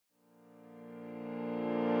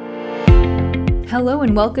Hello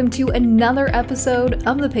and welcome to another episode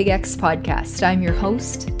of the PigX podcast. I'm your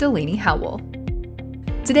host, Delaney Howell.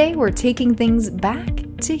 Today we're taking things back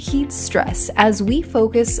to heat stress as we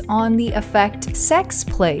focus on the effect sex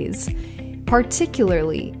plays,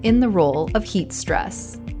 particularly in the role of heat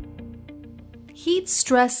stress. Heat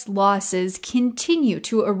stress losses continue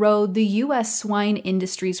to erode the U.S. swine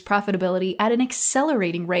industry's profitability at an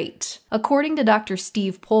accelerating rate. According to Dr.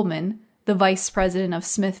 Steve Pullman, the vice president of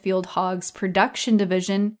Smithfield Hogs Production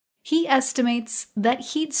Division, he estimates that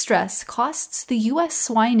heat stress costs the U.S.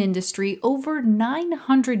 swine industry over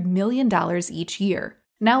 $900 million each year.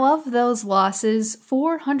 Now, of those losses,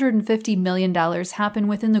 $450 million happen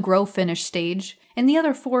within the grow-finish stage, and the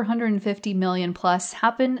other $450 million plus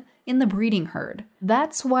happen in the breeding herd.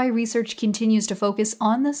 That's why research continues to focus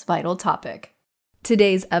on this vital topic.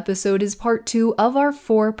 Today's episode is part 2 of our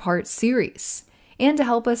 4-part series. And to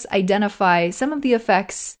help us identify some of the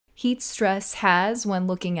effects heat stress has when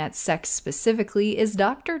looking at sex specifically is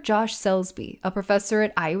Dr. Josh Selsby, a professor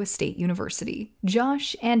at Iowa State University.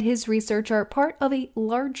 Josh and his research are part of a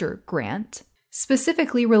larger grant,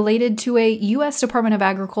 specifically related to a U.S. Department of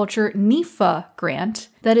Agriculture NIFA grant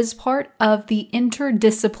that is part of the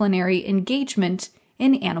Interdisciplinary Engagement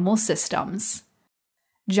in Animal Systems.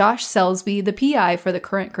 Josh Selsby, the PI for the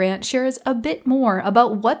current grant, shares a bit more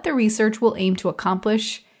about what the research will aim to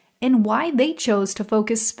accomplish and why they chose to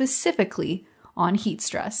focus specifically on heat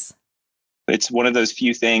stress. It's one of those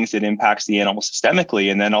few things that impacts the animal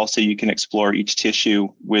systemically, and then also you can explore each tissue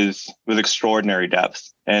with extraordinary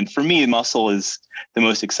depth. And for me, muscle is the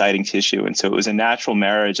most exciting tissue, and so it was a natural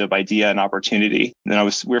marriage of idea and opportunity. And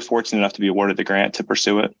we were fortunate enough to be awarded the grant to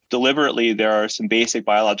pursue it. Deliberately, there are some basic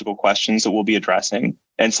biological questions that we'll be addressing,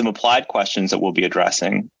 and some applied questions that we'll be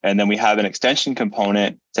addressing. And then we have an extension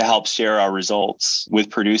component to help share our results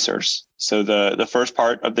with producers. So the first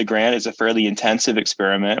part of the grant is a fairly intensive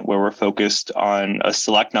experiment where we're focused on a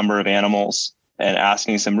select number of animals and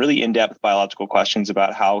asking some really in-depth biological questions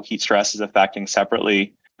about how heat stress is affecting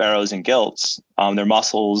separately barrows and gilts, their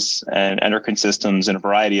muscles and endocrine systems, and a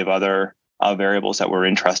variety of other variables that we're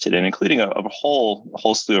interested in, including a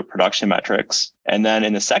whole slew of production metrics. And then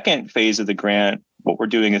in the second phase of the grant, what we're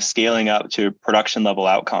doing is scaling up to production level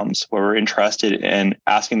outcomes, where we're interested in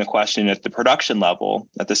asking the question at the production level,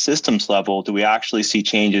 at the systems level, do we actually see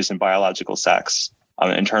changes in biological sex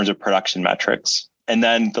in terms of production metrics? And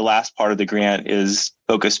then the last part of the grant is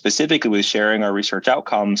focused specifically with sharing our research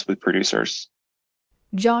outcomes with producers.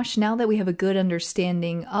 Josh, now that we have a good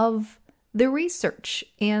understanding of the research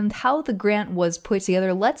and how the grant was put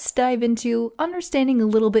together, let's dive into understanding a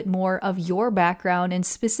little bit more of your background and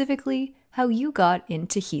specifically how you got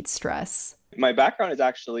into heat stress. My background is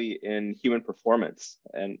actually in human performance,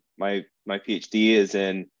 and my PhD is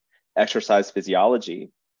in exercise physiology.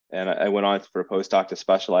 And I went on for a postdoc to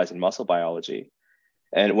specialize in muscle biology.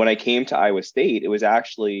 And when I came to Iowa State, it was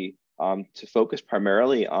actually to focus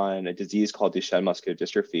primarily on a disease called Duchenne muscular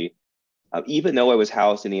dystrophy, even though I was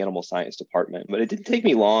housed in the animal science department. But it didn't take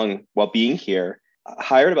me long while being here.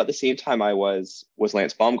 Hired about the same time I was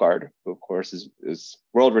Lance Baumgard, who of course is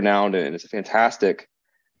world renowned and is a fantastic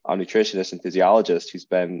nutritionist and physiologist who's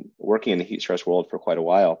been working in the heat stress world for quite a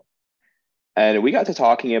while. And we got to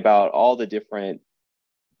talking about all the different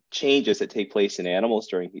changes that take place in animals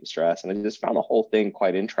during heat stress. And I just found the whole thing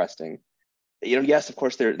quite interesting. Yes, of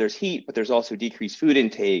course, there's heat, but there's also decreased food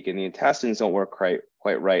intake and the intestines don't work quite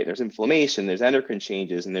right. There's inflammation, there's endocrine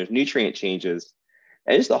changes, and there's nutrient changes.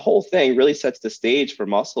 And just the whole thing really sets the stage for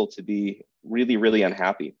muscle to be really, really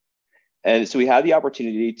unhappy. And so we had the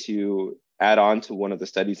opportunity to add on to one of the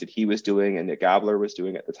studies that he was doing and that Gabler was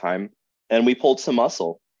doing at the time. And we pulled some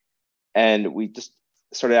muscle. And we just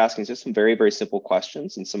started asking just some very, very simple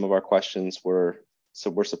questions. And some of our questions were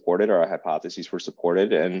supported, our hypotheses were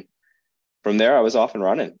supported. And from there, I was off and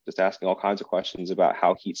running, just asking all kinds of questions about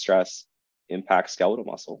how heat stress impacts skeletal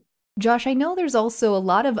muscle. Josh, I know there's also a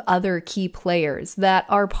lot of other key players that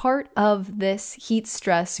are part of this heat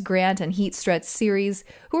stress grant and heat stress series.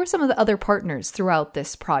 Who are some of the other partners throughout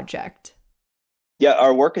this project? Yeah,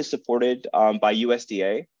 our work is supported by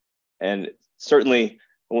USDA, and certainly,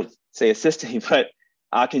 I won't say assisting, but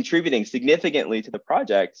contributing significantly to the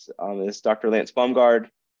project is Dr. Lance Baumgard.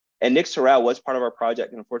 And Nick Sorrell was part of our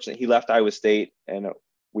project, and unfortunately, he left Iowa State, and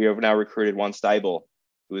we have now recruited Juan Steibel,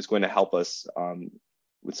 who is going to help us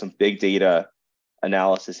with some big data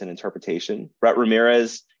analysis and interpretation. Brett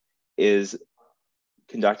Ramirez is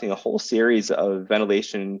conducting a whole series of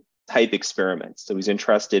ventilation type experiments. So he's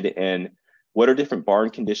interested in what are different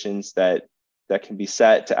barn conditions that can be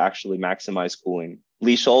set to actually maximize cooling.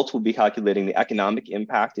 Lee Schultz will be calculating the economic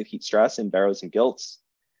impact of heat stress in barrows and gilts.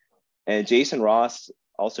 And Jason Ross,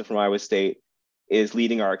 also from Iowa State, is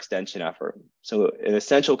leading our extension effort. So an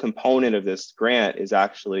essential component of this grant is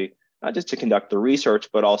actually not just to conduct the research,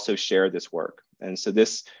 but also share this work. And so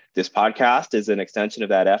this podcast is an extension of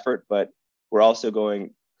that effort, but we're also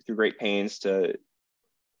going through great pains to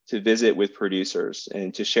visit with producers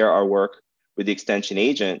and to share our work with the extension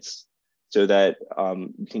agents so that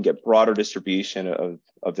we can get broader distribution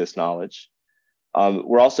of this knowledge.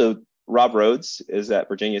 Rob Rhodes is at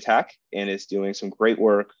Virginia Tech and is doing some great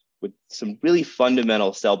work with some really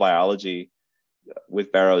fundamental cell biology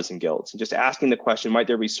with Barrows and gilts, and just asking the question, might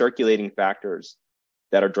there be circulating factors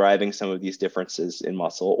that are driving some of these differences in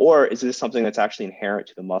muscle, or is this something that's actually inherent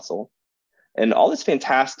to the muscle? And all this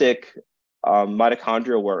fantastic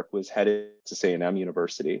mitochondrial work was headed to A&M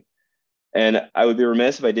University. And I would be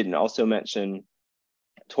remiss if I didn't also mention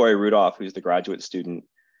Tori Rudolph, who's the graduate student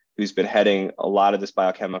who's been heading a lot of this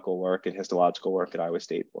biochemical work and histological work at Iowa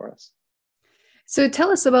State for us. So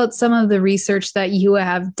tell us about some of the research that you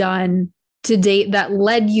have done to date that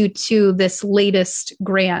led you to this latest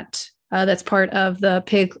grant that's part of the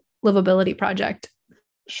Pig Livability Project.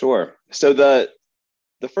 Sure. So the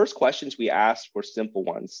first questions we asked were simple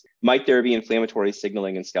ones. Might there be inflammatory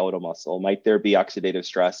signaling in skeletal muscle? Might there be oxidative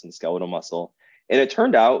stress in skeletal muscle? And it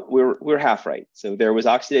turned out we're half right. So there was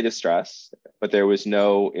oxidative stress, but there was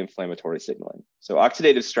no inflammatory signaling. So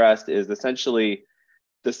oxidative stress is essentially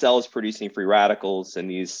the cell is producing free radicals, and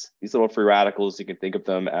these little free radicals, you can think of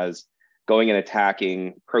them as going and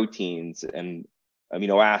attacking proteins and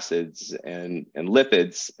amino acids and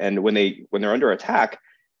lipids. And when they're under attack,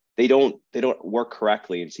 they don't work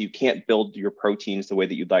correctly. And so you can't build your proteins the way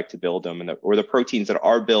that you'd like to build them, or the proteins that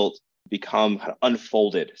are built become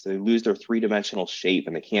unfolded. So they lose their three-dimensional shape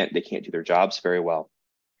and they can't do their jobs very well.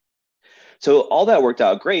 So all that worked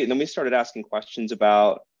out great. And then we started asking questions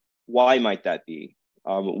about why might that be?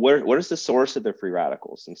 What is the source of the free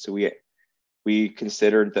radicals? And so we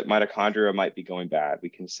considered that mitochondria might be going bad. We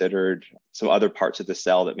considered some other parts of the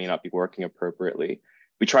cell that may not be working appropriately.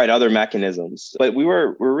 We tried other mechanisms, but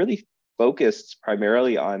we're really focused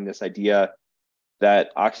primarily on this idea that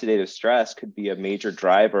oxidative stress could be a major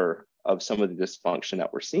driver of some of the dysfunction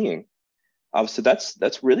that we're seeing. So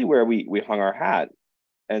that's really where we hung our hat.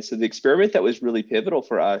 And so the experiment that was really pivotal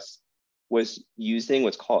for us was using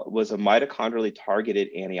was a mitochondrially targeted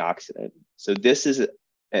antioxidant. So this is,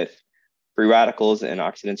 if free radicals and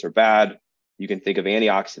oxidants are bad, you can think of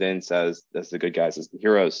antioxidants as the good guys, as the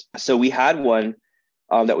heroes. So we had one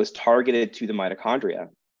that was targeted to the mitochondria.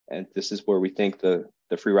 And this is where we think the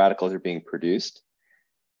free radicals are being produced.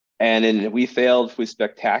 And we failed with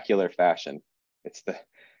spectacular fashion.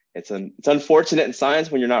 It's unfortunate in science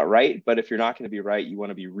when you're not right, but if you're not going to be right, you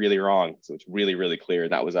want to be really wrong. So it's really, really clear.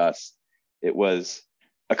 And that was us. It was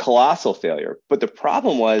a colossal failure. But the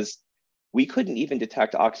problem was we couldn't even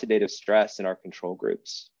detect oxidative stress in our control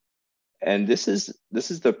groups. And this is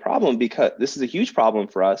the problem, because this is a huge problem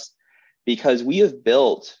for us, because we have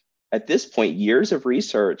built at this point years of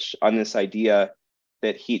research on this idea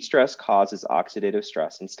that heat stress causes oxidative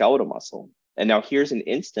stress in skeletal muscle. And now here's an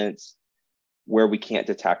instance where we can't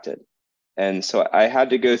detect it. And so I had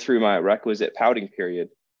to go through my requisite pouting period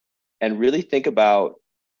and really think about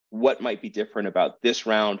what might be different about this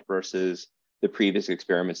round versus the previous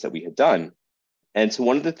experiments that we had done. And so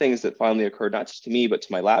one of the things that finally occurred, not just to me, but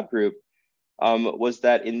to my lab group, was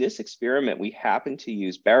that in this experiment, we happened to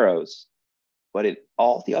use Barrows, but in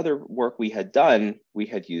all the other work we had done, we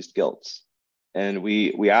had used gilts. And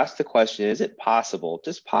we asked the question, is it possible,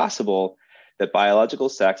 just possible, that biological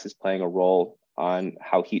sex is playing a role on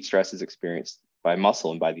how heat stress is experienced by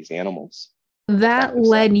muscle and by these animals? That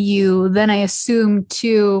led you, then I assume,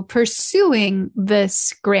 to pursuing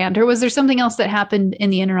this grant, or was there something else that happened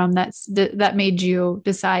in the interim that made you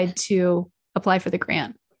decide to apply for the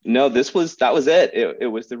grant? No, that was it. It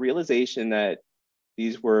was the realization that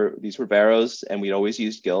these were Barrows, and we'd always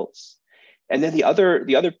used gilts. And then the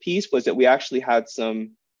other piece was that we actually had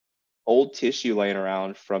some old tissue laying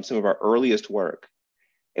around from some of our earliest work,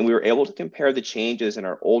 and we were able to compare the changes in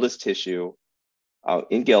our oldest tissue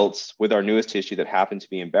in gilts with our newest tissue that happened to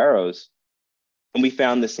be in Barrows, and we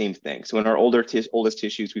found the same thing. So in our oldest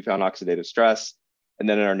tissues, we found oxidative stress, and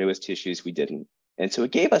then in our newest tissues, we didn't. And so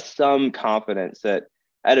it gave us some confidence that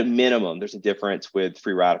at a minimum, there's a difference with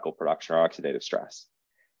free radical production or oxidative stress.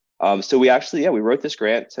 So we wrote this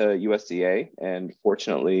grant to USDA, and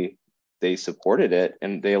fortunately, they supported it,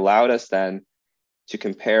 and they allowed us then to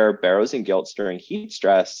compare Barrows and gilts during heat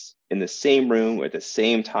stress in the same room at the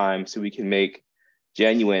same time, so we can make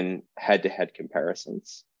genuine head-to-head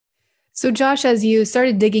comparisons. So, Josh, as you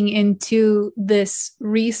started digging into this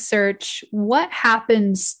research, what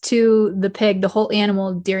happens to the pig, the whole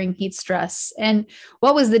animal, during heat stress? And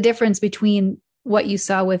what was the difference between what you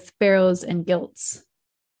saw with barrows and gilts?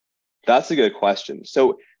 That's a good question.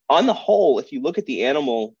 So on the whole, if you look at the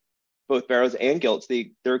animal, both barrows and gilts,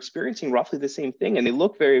 they're experiencing roughly the same thing, and they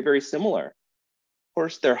look very, very similar. Of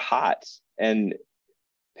course, they're hot, and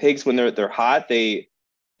pigs, when they're hot,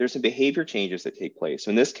 there's some behavior changes that take place. So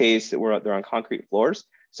in this case, they're on concrete floors,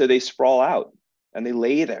 so they sprawl out and they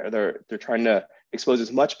lay there. They're trying to expose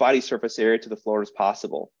as much body surface area to the floor as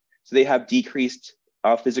possible. So they have decreased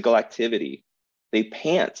physical activity. They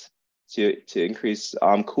pant to increase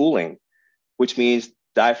cooling, which means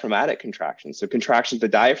diaphragmatic contractions. So contractions of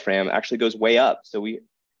the diaphragm actually goes way up. So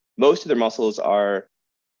most of their muscles are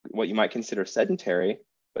what you might consider sedentary,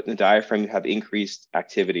 but in the diaphragm you have increased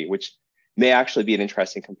activity, which may actually be an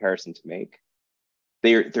interesting comparison to make.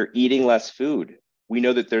 They're eating less food. We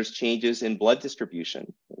know that there's changes in blood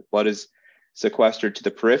distribution. Blood is sequestered to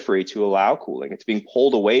the periphery to allow cooling. It's being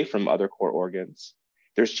pulled away from other core organs.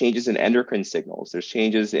 There's changes in endocrine signals. There's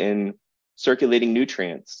changes in circulating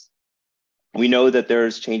nutrients. We know that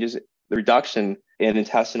there's changes, the reduction in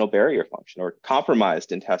intestinal barrier function or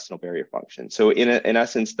compromised intestinal barrier function. So in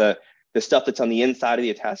essence, the stuff that's on the inside of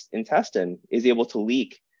the intestine is able to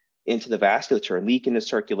leak into the vasculature, leak into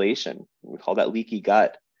circulation. We call that leaky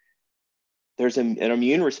gut. There's an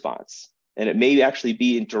immune response, and it may actually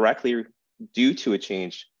be directly due to a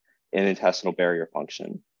change in intestinal barrier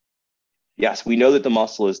function. Yes, we know that the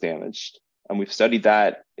muscle is damaged, and we've studied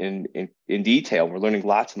that in detail. We're learning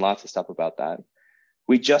lots and lots of stuff about that.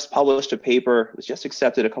 We just published a paper, it was just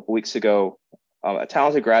accepted a couple weeks ago. A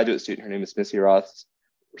talented graduate student, her name is Missy Rost,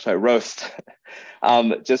 just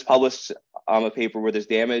published a paper where there's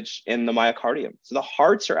damage in the myocardium. So the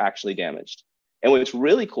hearts are actually damaged. And what's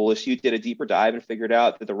really cool is she did a deeper dive and figured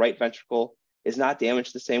out that the right ventricle is not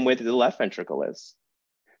damaged the same way that the left ventricle is.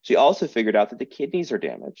 She also figured out that the kidneys are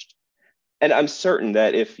damaged. And I'm certain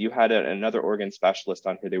that if you had another organ specialist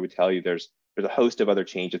on here, they would tell you there's a host of other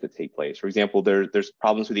changes that take place. For example, there's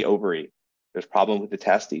problems with the ovary, there's problems with the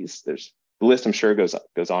testes. The list, I'm sure,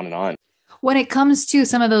 goes on and on. When it comes to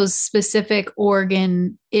some of those specific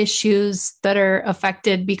organ issues that are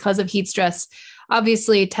affected because of heat stress,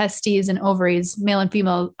 obviously testes and ovaries, male and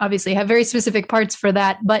female, obviously have very specific parts for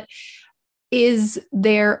that. But is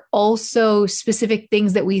there also specific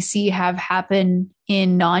things that we see have happen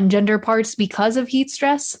in non-gender parts because of heat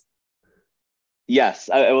stress? Yes,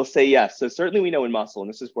 I will say yes. So certainly we know in muscle, and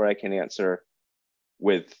this is where I can answer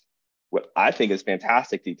with what I think is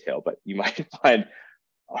fantastic detail, but you might find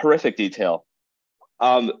horrific detail.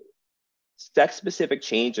 Sex-specific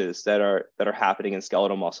changes that are happening in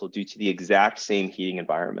skeletal muscle due to the exact same heating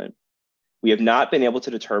environment. We have not been able to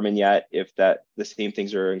determine yet if the same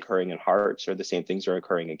things are occurring in hearts or the same things are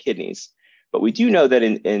occurring in kidneys. But we do know that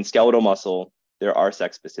in skeletal muscle, there are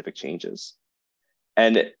sex-specific changes.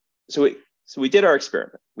 And so we did our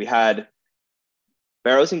experiment. We had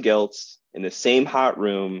barrows and gilts in the same hot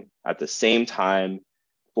room at the same time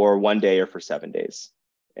for 1 day or for 7 days.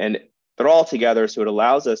 And they're all together, so it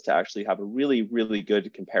allows us to actually have a really, really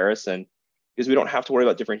good comparison because we don't have to worry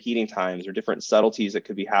about different heating times or different subtleties that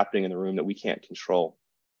could be happening in the room that we can't control.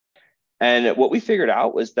 And what we figured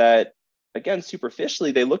out was that, again,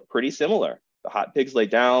 superficially, they look pretty similar. The hot pigs laid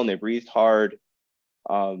down, they breathed hard.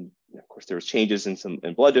 Of course, there was changes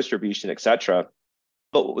in blood distribution, et cetera.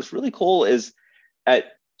 But what was really cool is at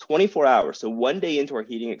 24 hours, so 1 day into our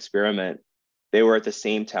heating experiment, they were at the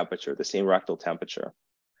same temperature, the same rectal temperature.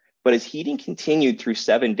 But as heating continued through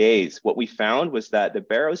 7 days, what we found was that the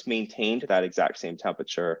barrows maintained that exact same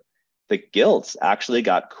temperature. The gilts actually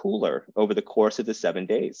got cooler over the course of the 7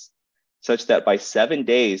 days, such that by 7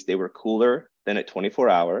 days, they were cooler than at 24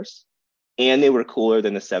 hours, and they were cooler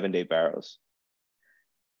than the 7-day barrows,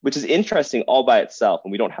 which is interesting all by itself.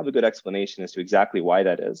 And we don't have a good explanation as to exactly why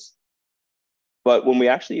that is. But when we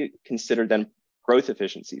actually considered then growth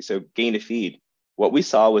efficiency, so gain to feed, what we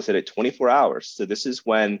saw was that at 24 hours, so this is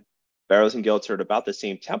when barrows and gilts are at about the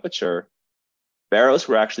same temperature, barrows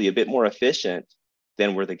were actually a bit more efficient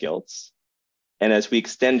than were the gilts. And as we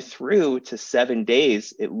extend through to 7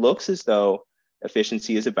 days, it looks as though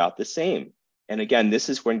efficiency is about the same. And again, this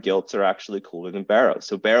is when gilts are actually cooler than barrows.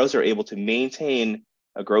 So barrows are able to maintain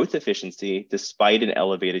a growth efficiency despite an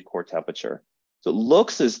elevated core temperature. So it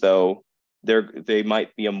looks as though they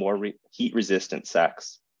might be a more heat-resistant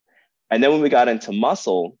sex. And then when we got into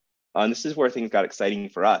muscle, this is where things got exciting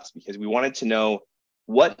for us because we wanted to know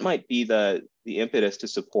what might be the impetus to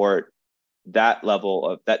support that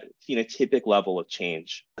phenotypic level of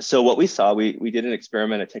change. So what we saw, we did an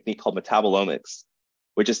experiment, a technique called metabolomics,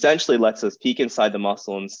 which essentially lets us peek inside the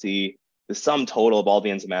muscle and see the sum total of all the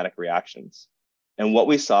enzymatic reactions. And what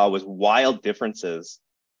we saw was wild differences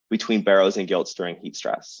between Barrows and gilts during heat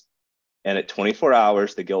stress. And at 24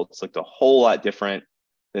 hours, the gilts looked a whole lot different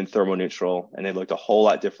than thermoneutral, and they looked a whole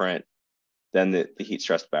lot different than the heat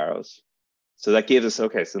stressed Barrows. So that gave us,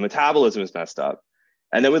 okay, so metabolism is messed up.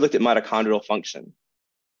 And then we looked at mitochondrial function.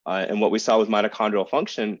 And what we saw with mitochondrial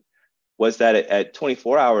function was that at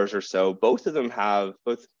 24 hours or so, both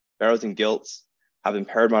Barrows and gilts have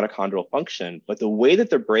impaired mitochondrial function, but the way that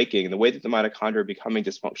they're breaking, the way that the mitochondria are becoming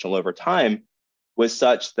dysfunctional over time was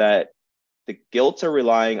such that the gilts are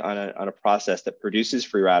relying on a process that produces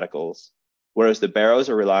free radicals, whereas the Barrows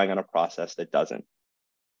are relying on a process that doesn't.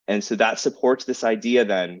 And so that supports this idea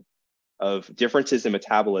then of differences in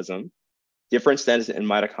metabolism, differences in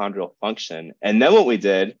mitochondrial function. And then what we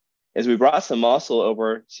did is we brought some muscle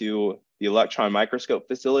over to the electron microscope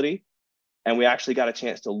facility, and we actually got a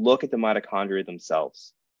chance to look at the mitochondria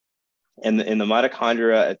themselves. And the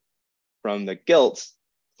mitochondria from the gilts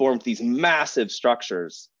formed these massive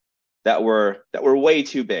structures that were way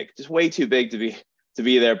too big, just way too big to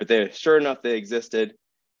be there, but sure enough, they existed.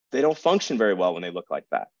 They don't function very well when they look like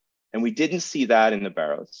that. And we didn't see that in the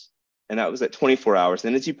Barrows. And that was at 24 hours.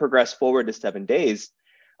 And as you progress forward to 7 days,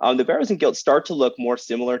 the Barrows and gilts start to look more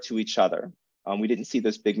similar to each other. We didn't see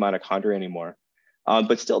those big mitochondria anymore.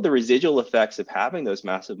 But still, the residual effects of having those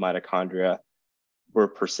massive mitochondria were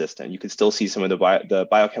persistent. You could still see some of the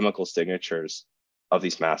biochemical signatures of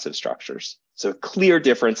these massive structures. So clear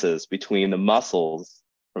differences between the muscles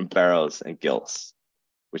from Barrows and gilts,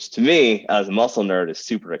 which to me, as a muscle nerd, is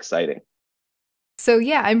super exciting. So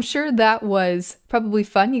yeah, I'm sure that was probably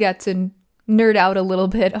fun. You got to nerd out a little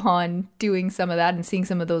bit on doing some of that and seeing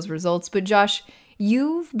some of those results. But Josh,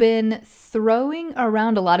 you've been throwing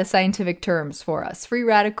around a lot of scientific terms for us. Free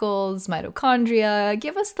radicals, mitochondria.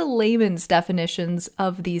 Give us the layman's definitions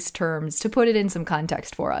of these terms to put it in some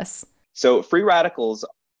context for us. So free radicals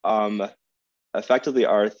effectively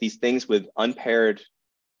are these things with unpaired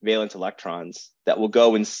valence electrons that will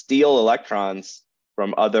go and steal electrons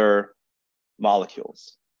from other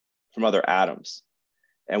molecules, from other atoms.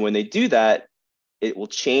 And when they do that, it will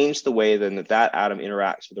change the way that atom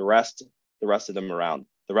interacts with the rest of them around,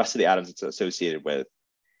 the rest of the atoms it's associated with.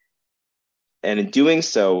 And in doing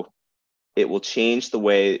so, it will change the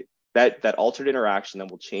way that altered interaction then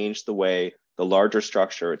will change the way the larger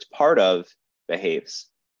structure it's part of behaves.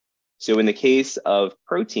 So in the case of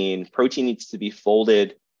protein needs to be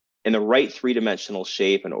folded in the right three-dimensional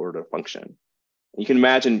shape in order to function. You can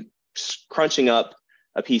imagine crunching up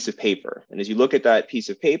a piece of paper. And as you look at that piece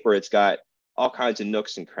of paper, it's got all kinds of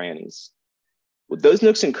nooks and crannies. Well, those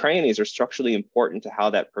nooks and crannies are structurally important to how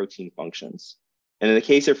that protein functions. And in the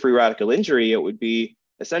case of free radical injury, it would be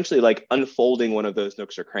essentially like unfolding one of those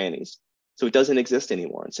nooks or crannies. So it doesn't exist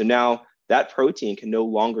anymore. And so now that protein can no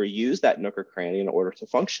longer use that nook or cranny in order to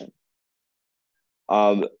function.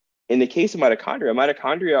 In the case of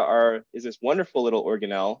mitochondria is this wonderful little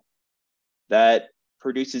organelle that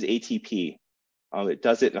produces ATP. It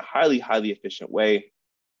does it in a highly, highly efficient way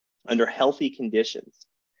under healthy conditions.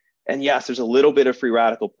 And yes, there's a little bit of free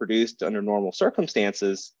radical produced under normal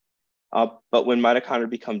circumstances, but when mitochondria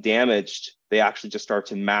become damaged, they actually just start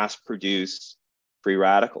to mass produce free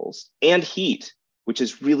radicals and heat, which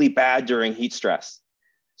is really bad during heat stress.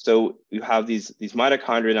 So you have these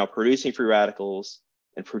mitochondria now producing free radicals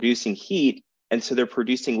and producing heat, and so they're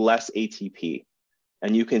producing less ATP.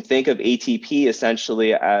 And you can think of ATP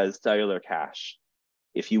essentially as cellular cash.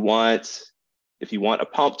 If you want a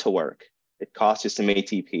pump to work, it costs you some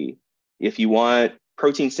ATP. If you want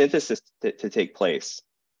protein synthesis to take place,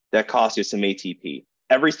 that costs you some ATP.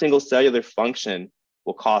 Every single cellular function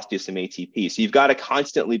will cost you some ATP. So you've got to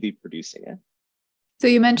constantly be producing it. So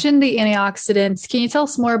you mentioned the antioxidants. Can you tell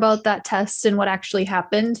us more about that test and what actually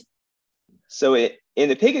happened? So in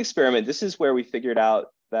the pig experiment, this is where we figured out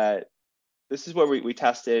that this is where we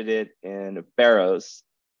tested it in Barrows,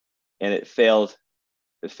 and it failed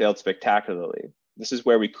spectacularly. This is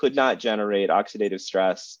where we could not generate oxidative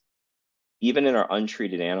stress even in our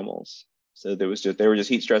untreated animals. So they were just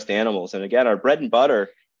heat stressed animals. And again, our bread and butter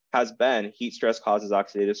has been heat stress causes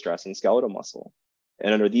oxidative stress in skeletal muscle.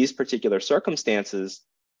 And under these particular circumstances,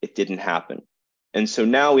 it didn't happen. And so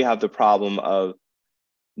now we have the problem of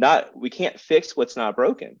we can't fix what's not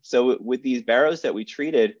broken. So with these Barrows that we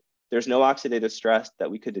treated, there's no oxidative stress that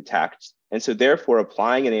we could detect. And so therefore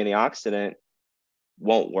applying an antioxidant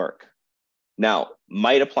won't work. Now,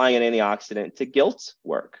 might applying an antioxidant to gilts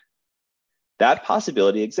work? that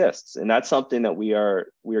possibility exists. And that's something that we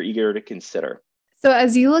are eager to consider. So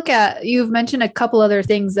as you look at, you've mentioned a couple other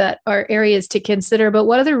things that are areas to consider, but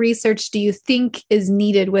what other research do you think is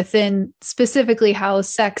needed within specifically how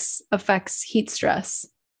sex affects heat stress?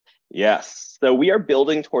 Yes. So we are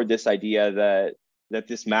building toward this idea that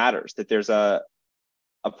this matters, that there's a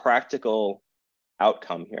practical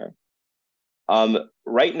outcome here.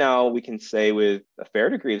 Right now, we can say with a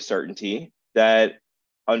fair degree of certainty that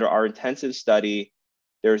under our intensive study,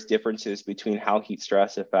 there's differences between how heat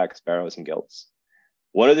stress affects barrows and gilts.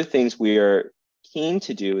 One of the things we are keen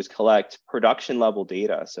to do is collect production level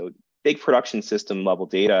data, so big production system level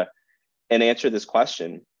data, and answer this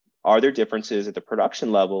question: are there differences at the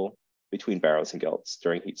production level between barrows and gilts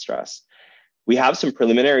during heat stress? We have some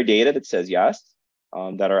preliminary data that says yes,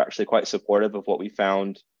 that are actually quite supportive of what we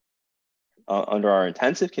found under our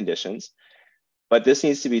intensive conditions, but this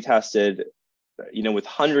needs to be tested, with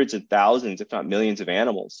hundreds of thousands, if not millions of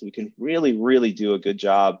animals. So we can really, really do a good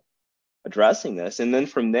job addressing this. And then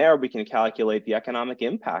from there, we can calculate the economic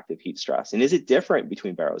impact of heat stress. And is it different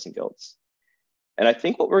between barrows and gilts? And I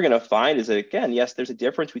think what we're going to find is that, again, yes, there's a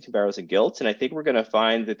difference between barrows and gilts. And I think we're going to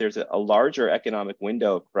find that there's a larger economic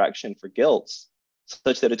window of correction for gilts,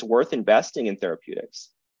 such that it's worth investing in therapeutics.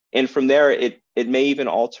 And from there, it may even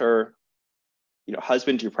alter,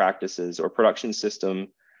 husbandry practices or production system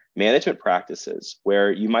management practices,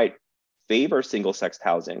 where you might favor single-sexed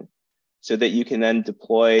housing so that you can then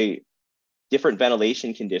deploy different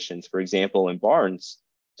ventilation conditions, for example, in barns,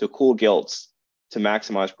 to cool gilts to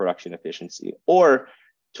maximize production efficiency, or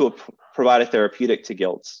to provide a therapeutic to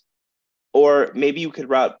gilts. Or maybe you could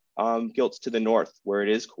route gilts to the north where it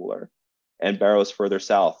is cooler and barrows further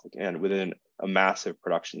south, and within a massive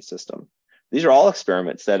production system. These are all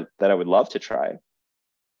experiments that I would love to try.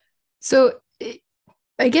 So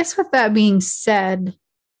I guess with that being said,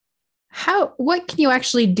 what can you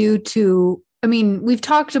actually do we've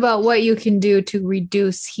talked about what you can do to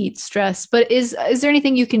reduce heat stress, but is there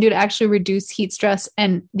anything you can do to actually reduce heat stress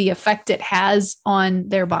and the effect it has on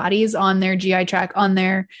their bodies, on their GI tract, on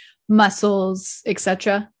their muscles,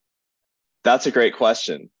 etc.? That's a great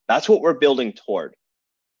question. That's what we're building toward.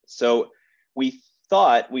 So we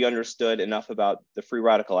thought we understood enough about the free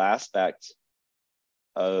radical aspect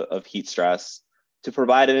of heat stress to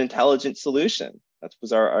provide an intelligent solution. That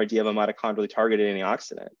was our idea of a mitochondrially targeted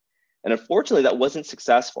antioxidant. And unfortunately, that wasn't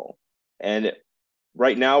successful. And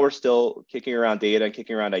right now, we're still kicking around data and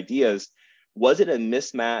kicking around ideas. Was it a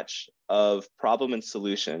mismatch of problem and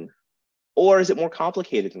solution? Or is it more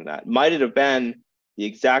complicated than that? Might it have been the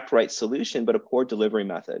exact right solution, but a poor delivery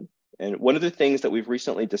method? And one of the things that we've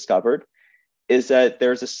recently discovered is that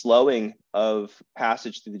there's a slowing of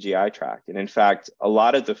passage through the GI tract. And in fact, a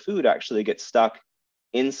lot of the food actually gets stuck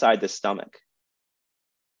inside the stomach,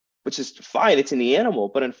 which is fine. It's in the animal,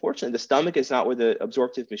 but unfortunately, the stomach is not where the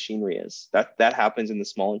absorptive machinery is. That happens in the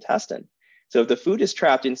small intestine. So if the food is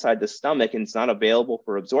trapped inside the stomach and it's not available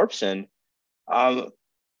for absorption,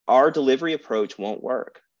 our delivery approach won't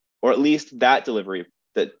work, or at least that delivery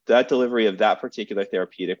of that particular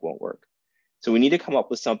therapeutic won't work. So we need to come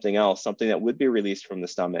up with something else, something that would be released from the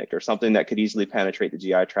stomach, or something that could easily penetrate the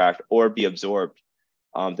GI tract or be absorbed,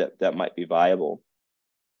 that might be viable.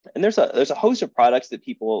 And there's a host of products that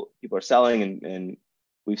people are selling and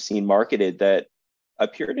we've seen marketed that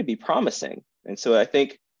appear to be promising. And so I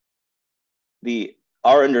think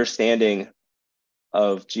our understanding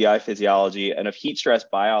of GI physiology and of heat stress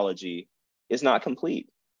biology is not complete.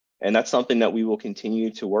 And that's something that we will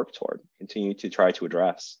continue to work toward, continue to try to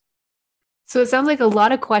address. So it sounds like a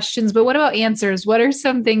lot of questions, but what about answers? What are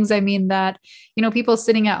some things, that, people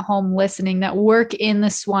sitting at home listening that work in the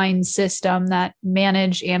swine system, that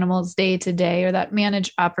manage animals day to day, or that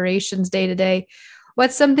manage operations day to day?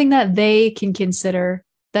 What's something that they can consider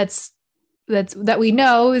that we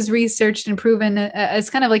know is researched and proven as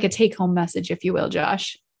kind of like a take-home message, if you will,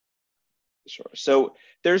 Josh? Sure. So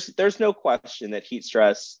there's no question that heat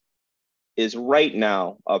stress is right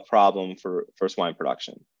now a problem for swine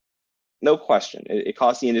production. No question. It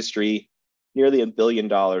costs the industry nearly $1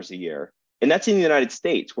 billion a year. And that's in the United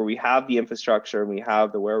States, where we have the infrastructure and we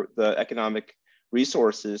have the economic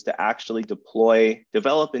resources to actually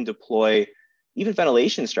develop and deploy even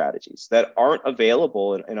ventilation strategies that aren't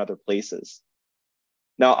available in other places.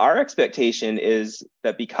 Now, our expectation is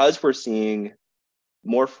that because we're seeing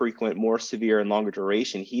more frequent, more severe, and longer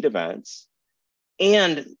duration heat events,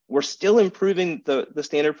 and we're still improving the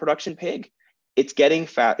standard production pig, it's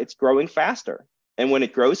growing faster. And when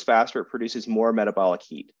it grows faster, it produces more metabolic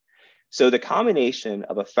heat. So the combination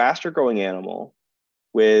of a faster growing animal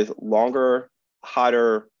with longer,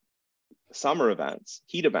 hotter summer events,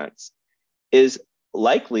 heat events, is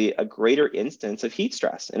likely a greater instance of heat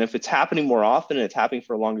stress. And if it's happening more often and it's happening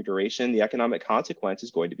for a longer duration, the economic consequence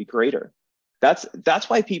is going to be greater. That's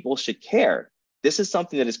why people should care. This is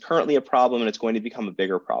something that is currently a problem and it's going to become a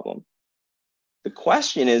bigger problem. The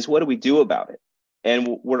question is, what do we do about it?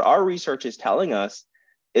 And what our research is telling us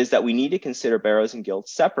is that we need to consider barrows and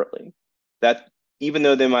gilts separately. That even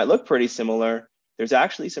though they might look pretty similar, there's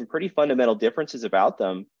actually some pretty fundamental differences about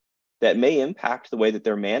them that may impact the way that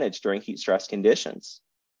they're managed during heat stress conditions.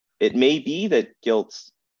 It may be that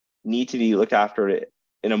gilts need to be looked after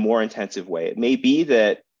in a more intensive way. It may be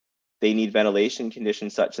that they need ventilation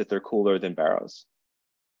conditions such that they're cooler than barrows.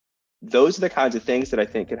 Those are the kinds of things that I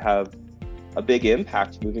think could have a big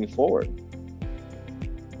impact moving forward.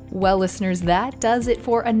 Well, listeners, that does it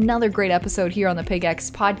for another great episode here on the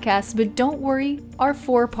PigX podcast. But don't worry, our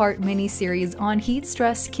 4-part mini-series on heat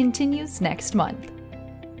stress continues next month.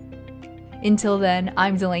 Until then,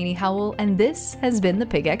 I'm Delaney Howell, and this has been the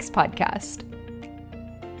PigX podcast.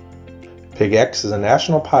 PigX is a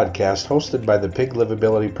national podcast hosted by the Pig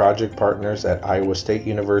Livability Project partners at Iowa State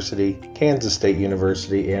University, Kansas State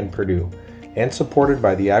University, and Purdue, and supported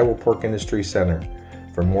by the Iowa Pork Industry Center.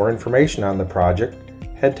 For more information on the project,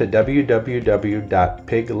 head to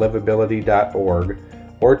www.piglivability.org,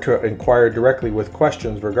 or to inquire directly with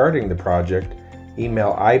questions regarding the project,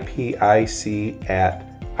 email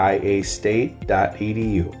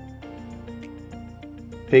ipic@iastate.edu.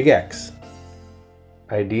 PigX.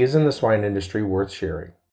 Ideas in the swine industry worth sharing.